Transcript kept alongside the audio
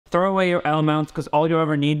throw away your L mounts because all you'll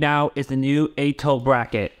ever need now is the new Atoll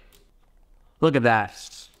bracket. Look at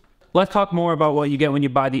that. Let's talk more about what you get when you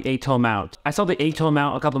buy the Atoll Mount. I saw the Atoll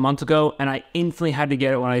Mount a couple months ago and I instantly had to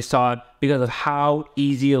get it when I saw it because of how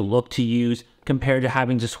easy it looked to use compared to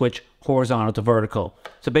having to switch horizontal to vertical.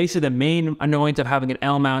 So basically the main annoyance of having an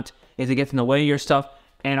L mount is it gets in the way of your stuff,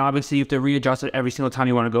 and obviously you have to readjust it every single time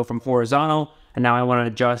you want to go from horizontal, and now I want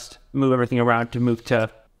to adjust, move everything around to move to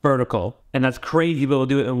vertical. And that's crazy to be able to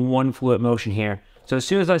do it in one fluid motion here. So as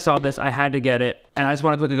soon as I saw this, I had to get it, and I just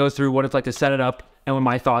wanted to quickly go through what it's like to set it up and what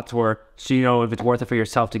my thoughts were, so you know if it's worth it for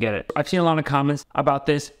yourself to get it. I've seen a lot of comments about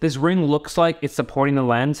this. This ring looks like it's supporting the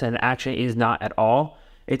lens, and it actually is not at all.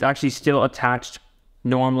 It's actually still attached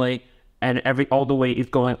normally, and all the weight is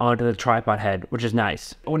going onto the tripod head, which is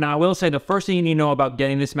nice. Well, now I will say the first thing you need to know about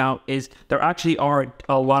getting this mount is there actually are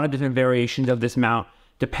a lot of different variations of this mount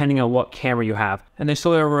depending on what camera you have. And they're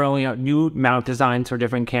still rolling out new mount designs for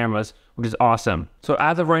different cameras, which is awesome. So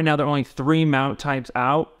as of right now, there are only 3 mount types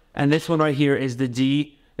out. And this one right here is the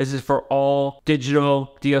D. This is for all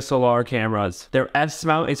digital DSLR cameras. Their S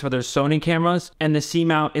mount is for their Sony cameras, and the C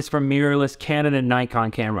mount is for mirrorless Canon and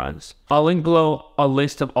Nikon cameras. I'll link below a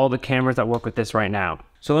list of all the cameras that work with this right now.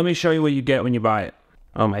 So let me show you what you get when you buy it.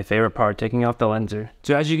 Oh, my favorite part, taking off the lenser.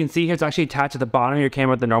 So as you can see here, it's actually attached to the bottom of your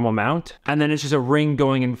camera with the normal mount, and then it's just a ring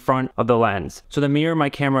going in front of the lens. So the mirror of my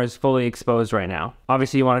camera is fully exposed right now.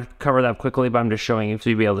 Obviously you want to cover that quickly, but I'm just showing you so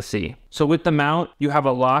you'll be able to see. So with the mount, you have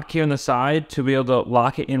a lock here on the side to be able to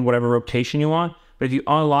lock it in whatever rotation you want. But if you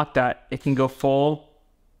unlock that, it can go full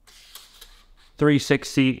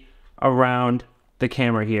 360 around the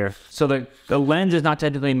camera here. So the lens is not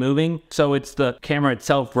technically moving, so it's the camera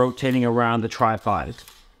itself rotating around the tripod.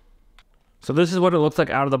 So this is what it looks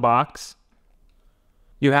like out of the box.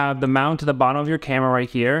 You have the mount to the bottom of your camera right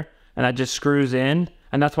here, and that just screws in.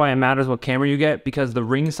 And that's why it matters what camera you get, because the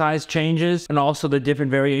ring size changes, and also the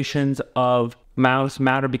different variations of mounts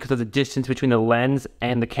matter because of the distance between the lens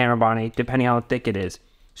and the camera body, depending on how thick it is.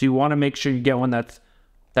 So you want to make sure you get one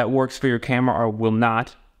that works for your camera or will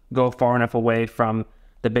not go far enough away from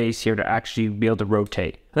the base here to actually be able to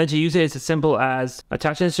rotate. And then to use it, it's as simple as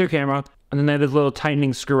attaching this to your camera, and then there's a little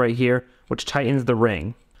tightening screw right here, which tightens the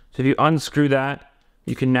ring. So if you unscrew that,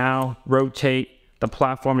 you can now rotate the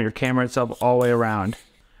platform of your camera itself all the way around.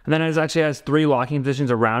 And then it actually has 3 locking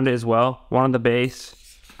positions around it as well. One on the base,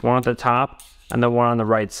 one at the top, and then one on the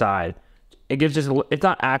right side. It gives just, it's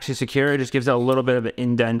not actually secure, it just gives it a little bit of an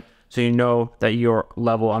indent so you know that you're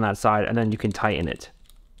level on that side, and then you can tighten it.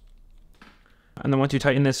 And then once you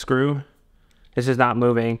tighten this screw, this is not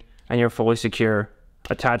moving and you're fully secure,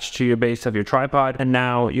 attached to your base of your tripod, and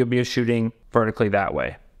now you'll be shooting vertically that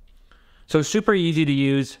way. So super easy to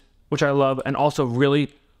use, which I love, and also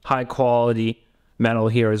really high quality metal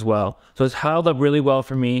here as well. So it's held up really well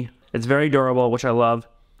for me. It's very durable, which I love.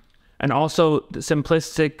 And also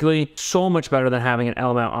simplistically, so much better than having an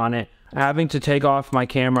L mount on it. Having to take off my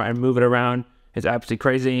camera and move it around is absolutely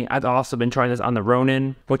crazy. I've also been trying this on the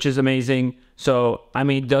Ronin, which is amazing. So, I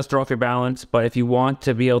mean, it does throw off your balance, but if you want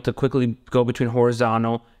to be able to quickly go between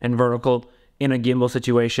horizontal and vertical in a gimbal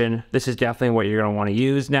situation, this is definitely what you're gonna wanna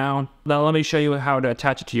use now. Now let me show you how to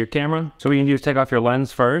attach it to your camera. So what you can do is take off your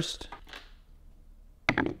lens first.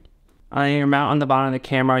 On your mount on the bottom of the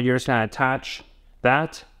camera, you're just gonna attach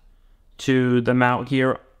that to the mount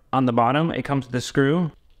here on the bottom. It comes with the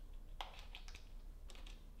screw.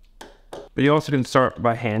 But you also can start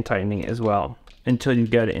by hand tightening as well until you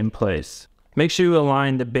get it in place. Make sure you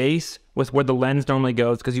align the base with where the lens normally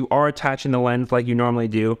goes, because you are attaching the lens like you normally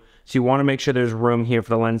do. So you want to make sure there's room here for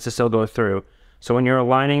the lens to still go through. So when you're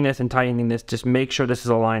aligning this and tightening this, just make sure this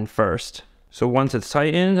is aligned first. So once it's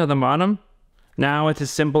tightened at the bottom, now it's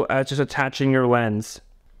as simple as just attaching your lens.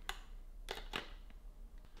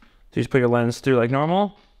 So you just put your lens through like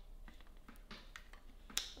normal.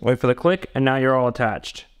 Wait for the click, and now you're all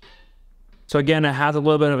attached. So again, it has a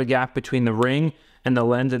little bit of a gap between the ring and the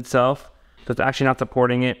lens itself, so it's actually not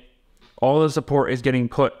supporting it. All the support is getting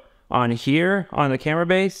put on here, on the camera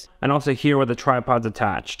base, and also here where the tripod's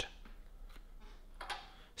attached.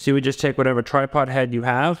 So you would just take whatever tripod head you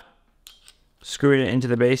have, screw it into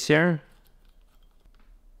the base here,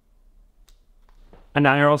 and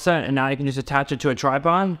now you're all set. And now you can just attach it to a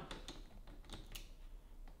tripod,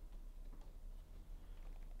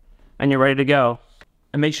 and you're ready to go.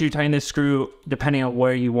 And make sure you tighten this screw depending on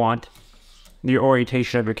where you want your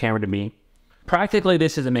orientation of your camera to be. Practically,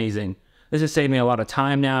 this is amazing. This has saved me a lot of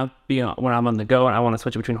time now, when I'm on the go and I want to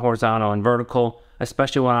switch between horizontal and vertical,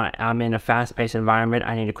 especially when I'm in a fast-paced environment.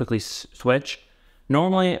 I need to quickly switch.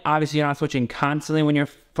 Normally, obviously, you're not switching constantly when you're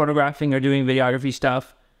photographing or doing videography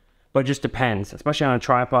stuff, but it just depends. Especially on a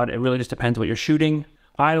tripod, it really just depends what you're shooting.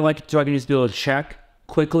 I like it so I can just be able to check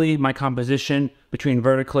quickly my composition between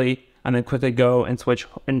vertically and then quickly go switch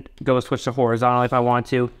to horizontal if I want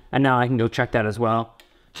to. And now I can go check that as well.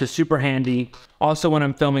 So super handy. Also when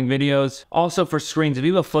I'm filming videos, also for screens, if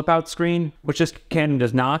you have a flip out screen, which this Canon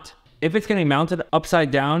does not, if it's getting mounted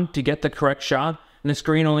upside down to get the correct shot and the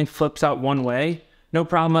screen only flips out one way, no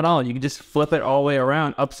problem at all. You can just flip it all the way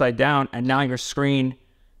around upside down and now your screen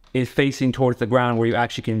is facing towards the ground where you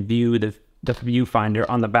actually can view the viewfinder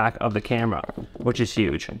on the back of the camera, which is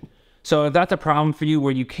huge. So if that's a problem for you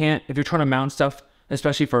where you can't, if you're trying to mount stuff,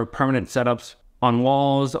 especially for permanent setups on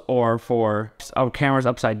walls or for cameras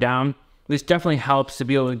upside down, this definitely helps to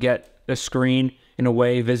be able to get the screen in a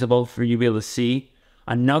way visible for you to be able to see.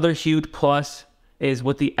 Another huge plus is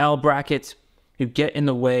with the L brackets, you get in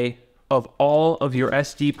the way of all of your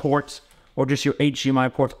SD ports or just your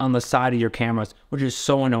HDMI ports on the side of your cameras, which is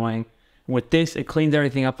so annoying. With this, it cleans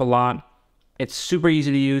everything up a lot. It's super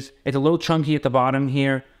easy to use. It's a little chunky at the bottom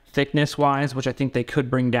here, thickness wise, which I think they could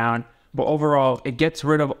bring down. But overall, it gets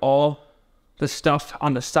rid of all the stuff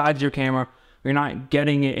on the sides of your camera. You're not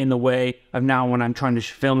getting it in the way of now when I'm trying to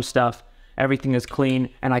film stuff. Everything is clean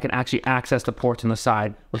and I can actually access the ports on the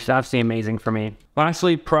side, which is absolutely amazing for me.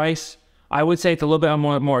 Lastly, price. I would say it's a little bit on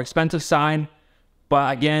more expensive side,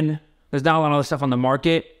 but again, there's not a lot of stuff on the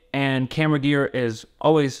market and camera gear is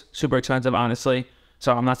always super expensive, honestly.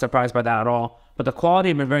 So I'm not surprised by that at all. But the quality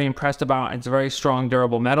I've been very impressed about. It's a very strong,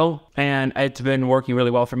 durable metal, and it's been working really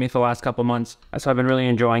well for me for the last couple months. So I've been really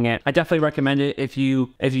enjoying it. I definitely recommend it if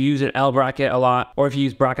you use an L bracket a lot, or if you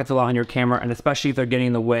use brackets a lot on your camera, and especially if they're getting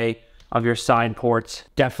in the way of your side ports.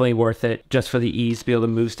 Definitely worth it just for the ease to be able to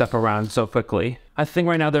move stuff around so quickly. I think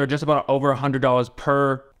right now they're just about over $100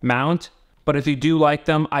 per mount. But if you do like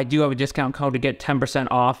them, I do have a discount code to get 10%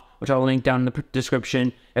 off, which I'll link down in the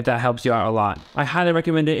description if that helps you out a lot. I highly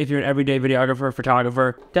recommend it if you're an everyday videographer or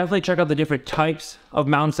photographer. Definitely check out the different types of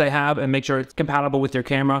mounts they have and make sure it's compatible with your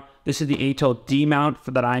camera. This is the Atoll D mount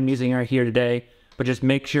that I'm using right here today, but just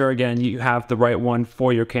make sure, again, you have the right one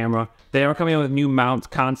for your camera. They are coming out with new mounts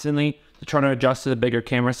constantly to try to adjust to the bigger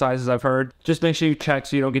camera sizes, I've heard. Just make sure you check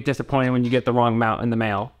so you don't get disappointed when you get the wrong mount in the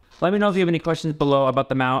mail. Let me know if you have any questions below about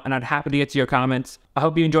the mount, and I'd happy to get to your comments. I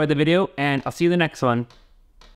hope you enjoyed the video, and I'll see you in the next one.